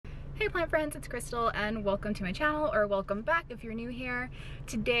Hey plant friends, it's Crystal and welcome to my channel, or welcome back if you're new here.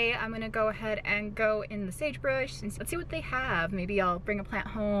 Today I'm gonna go ahead and go in the sagebrush and let's see what they have. Maybe I'll bring a plant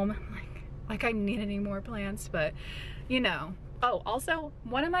home. Like I need any more plants, but you know. Oh, also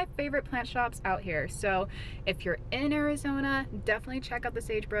one of my favorite plant shops out here. So if you're in Arizona, definitely check out the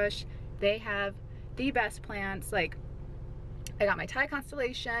sagebrush. They have the best plants. Like I got my Thai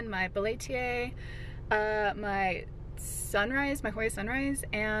constellation, my Beletier, my sunrise, my Hoya sunrise,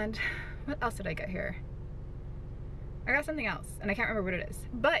 and what else did I get here? I got something else and I can't remember what it is.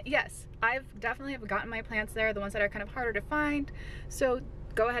 But yes, I've definitely gotten my plants there, the ones that are kind of harder to find. So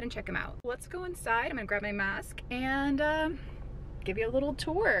go ahead and check them out. Let's go inside. I'm gonna grab my mask and give you a little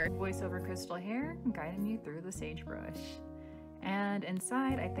tour. Voiceover Crystal here, guiding you through the sagebrush. And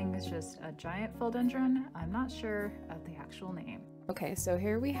inside, I think it's just a giant philodendron. I'm not sure of the actual name. Okay, so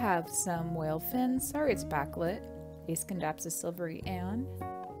here we have some whale fins. Sorry it's backlit. A Scindapsus silvery Ann,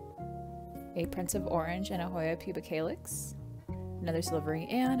 a Prince of Orange, and a Hoya pubicalyx, another silvery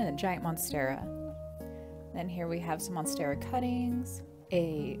Ann, and a giant monstera. Then here we have some monstera cuttings,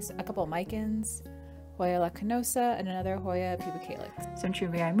 a couple of micans, Hoya lacanosa, and another Hoya pubicalyx. Some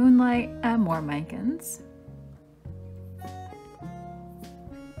Truvii moonlight and more micans.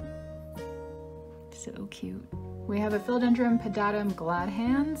 So cute. We have a philodendron pedatum glad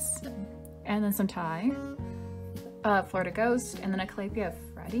hands, and then some Thai. Florida Ghost, and then a Calapia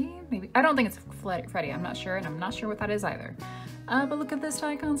Freddy, maybe? I don't think it's Freddy, I'm not sure, and I'm not sure what that is either. But look at this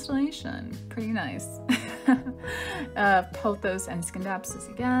Thai constellation, pretty nice. Pothos and Scindapsus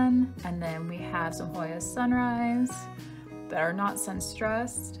again, and then we have some Hoya Sunrise that are not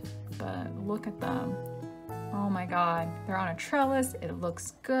sun-stressed, but look at them. Oh my god, they're on a trellis, it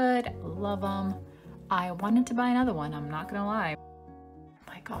looks good, love them. I wanted to buy another one, I'm not gonna lie. Oh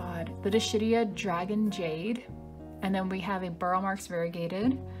my god, the Dischidia Dragon Jade. And then we have a burrow marks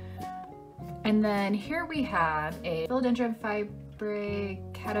variegated. And then here we have a philodendron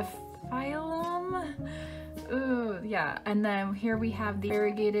fibricataphyllum. Ooh, yeah. And then here we have the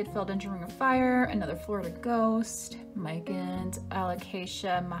variegated philodendron ring of fire, another Florida Ghost, micans,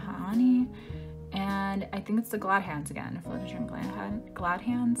 alocasia mahani, and I think it's the glad hands again, philodendron glad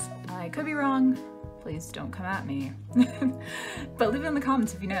hands. I could be wrong. Please don't come at me. But leave it in the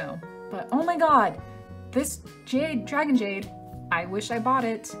comments if you know. But oh my god! This jade, dragon jade, I wish I bought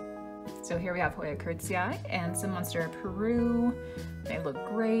it. So here we have Hoya curtsii and some Monstera Peru. They look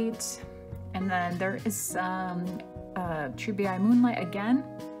great. And then there is some Truvii moonlight again.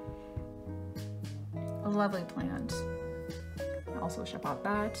 A lovely plant. Also shop out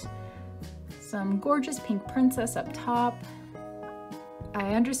that. Some gorgeous pink princess up top.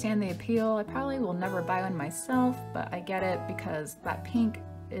 I understand the appeal. I probably will never buy one myself, but I get it because that pink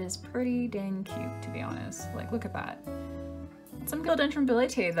is pretty dang cute, to be honest. Like, look at that. Some Philodendron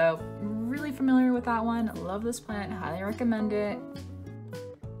Beletier though, really familiar with that one. Love this plant, highly recommend it.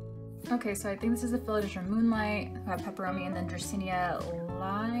 Okay, so I think this is a Philodendron Moonlight, Peperomi, and then Dracaena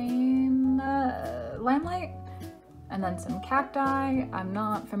Limelight, and then some cacti. I'm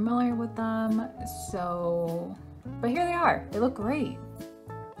not familiar with them, so, but here they are. They look great.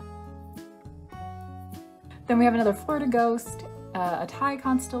 Then we have another Florida Ghost, a Thai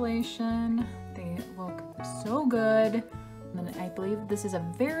constellation. They look so good. And then I believe this is a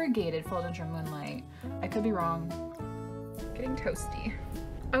variegated philodendron moonlight. I could be wrong. Getting toasty.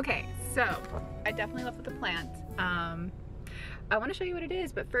 Okay, so I definitely love with the plant. I want to show you what it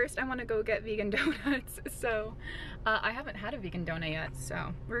is, but first I want to go get vegan donuts. So I haven't had a vegan donut yet,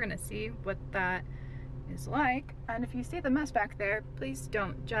 so we're gonna see what that is like. And if you see the mess back there, please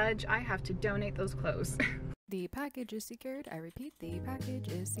don't judge. I have to donate those clothes. The package is secured. I repeat, the package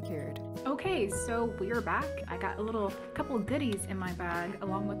is secured. Okay, so we are back. I got a couple of goodies in my bag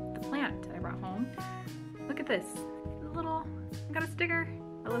along with the plant I brought home. Look at this. I got a sticker.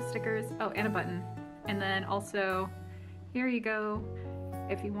 I love stickers. Oh, and a button. And then also, here you go.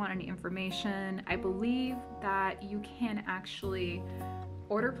 If you want any information, I believe that you can actually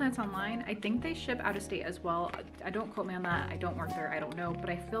order plants online. I think they ship out of state as well. I don't quote me on that. I don't work there. I don't know, but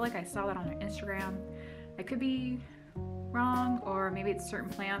I feel like I saw that on their Instagram. I could be wrong, or maybe it's certain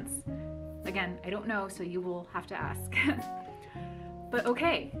plants. Again, I don't know, so you will have to ask. But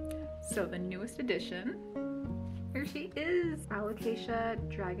okay, so the newest addition, here she is, Alocasia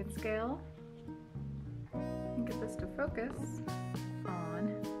Dragon Scale. Get this to focus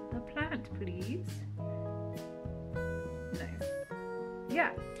on the plant, please. Nice.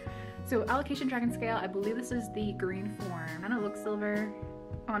 Yeah, so Alocasia Dragon Scale, I believe this is the green form, and it looks silver.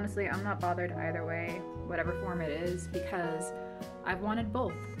 Honestly, I'm not bothered either way, whatever form it is, because I've wanted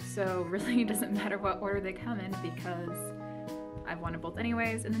both. So really it doesn't matter what order they come in because I've wanted both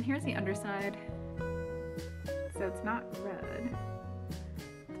anyways. And then here's the underside. So it's not red.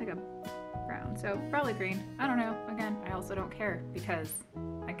 It's like a brown. So probably green. I don't know. Again, I also don't care because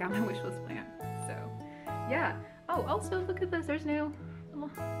I got my wish list plant. So yeah. Oh, also look at this. There's new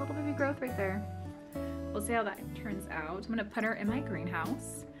little baby growth right there. We'll see how that turns out. I'm gonna put her in my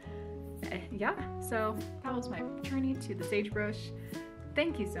greenhouse. Yeah, so that was my journey to the sagebrush.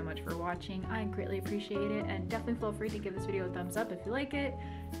 Thank you so much for watching. I greatly appreciate it, and definitely feel free to give this video a thumbs up if you like it.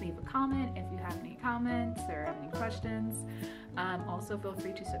 Leave a comment if you have any comments or have any questions. Also feel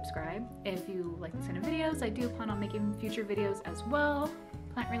free to subscribe if you like these kind of videos. I do plan on making future videos as well,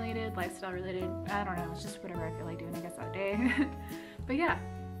 plant related, lifestyle related. I don't know, it's just whatever I feel like doing, I guess, that day. But yeah,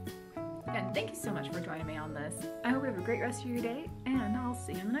 and thank you so much for joining me on this. I hope you have a great rest of your day, and I'll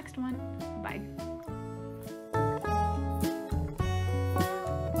see you in the next one. Bye.